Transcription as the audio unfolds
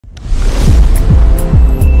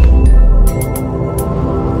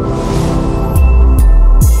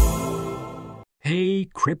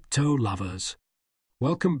Crypto lovers,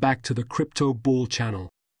 welcome back to the Crypto Bull channel.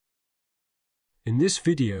 In this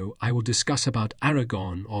video, I will discuss about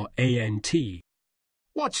Aragon or ANT.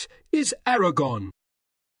 What is Aragon?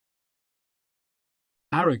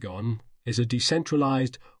 Aragon is a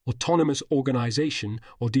decentralized autonomous organization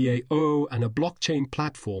or DAO and a blockchain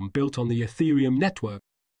platform built on the Ethereum network.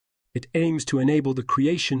 It aims to enable the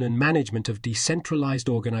creation and management of decentralized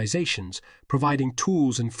organizations, providing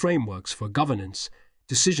tools and frameworks for governance,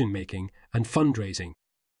 decision-making, and fundraising.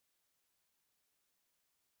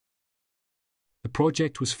 The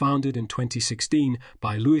project was founded in 2016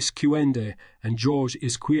 by Luis Cuende and Jorge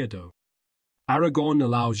Izquierdo. Aragon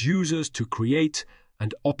allows users to create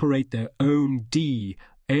and operate their own DAO,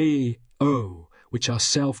 which are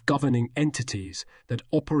self-governing entities that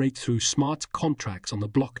operate through smart contracts on the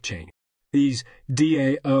blockchain. These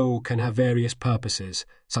DAO can have various purposes,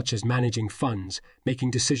 such as managing funds,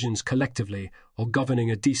 making decisions collectively, or governing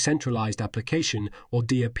a decentralized application or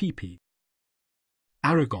DAPP.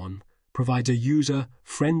 Aragon provides a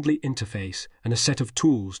user-friendly interface and a set of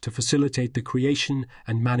tools to facilitate the creation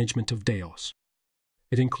and management of DAOs.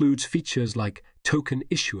 It includes features like token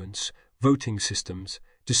issuance, voting systems,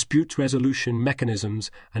 dispute resolution mechanisms,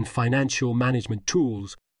 and financial management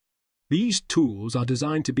tools. These tools are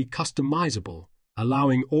designed to be customizable,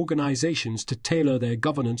 allowing organizations to tailor their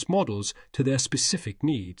governance models to their specific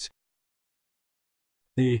needs.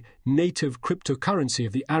 The native cryptocurrency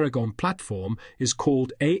of the Aragon platform is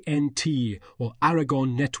called ANT, or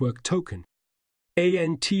Aragon Network Token.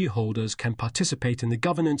 ANT holders can participate in the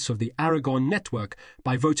governance of the Aragon network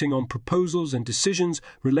by voting on proposals and decisions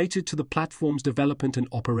related to the platform's development and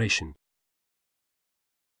operation.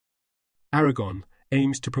 Aragon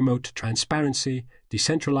aims to promote transparency,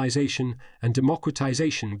 decentralization, and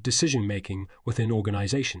democratization of decision-making within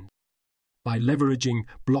organizations. By leveraging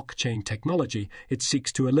blockchain technology, it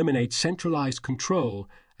seeks to eliminate centralized control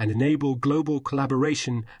and enable global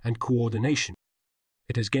collaboration and coordination.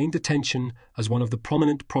 It has gained attention as one of the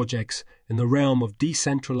prominent projects in the realm of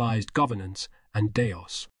decentralized governance and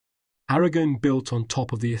DAOs. Aragon built on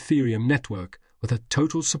top of the Ethereum network with a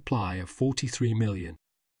total supply of 43 million,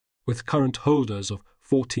 with current holders of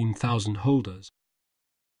 14,000 holders.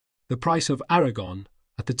 The price of Aragon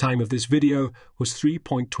at the time of this video was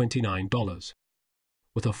 $3.29,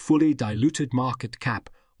 with a fully diluted market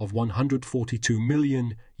cap of $142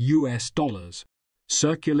 million,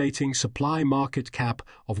 circulating supply market cap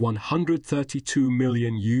of $132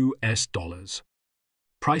 million.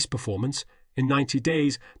 Price performance: in 90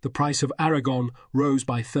 days, the price of Aragon rose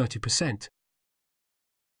by 30%.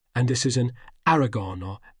 And this is an Aragon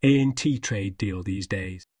or ANT trade deal these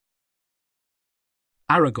days.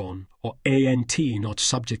 Aragon or ANT not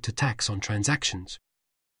subject to tax on transactions.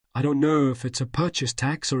 I don't know if it's a purchase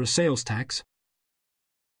tax or a sales tax.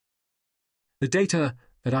 The data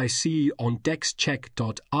that I see on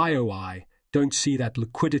dexcheck.ioi don't see that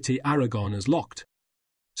liquidity Aragon is locked,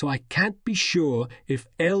 so I can't be sure if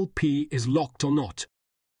LP is locked or not.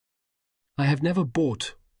 I have never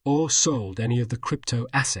bought or sold any of the crypto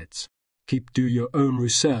assets. Do your own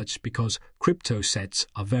research because crypto sets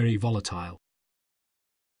are very volatile.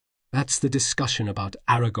 That's the discussion about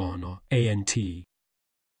Aragon or ANT.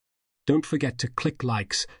 Don't forget to click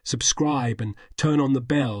likes, subscribe, and turn on the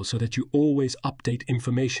bell so that you always update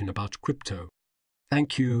information about crypto.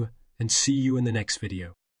 Thank you, and see you in the next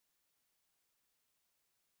video.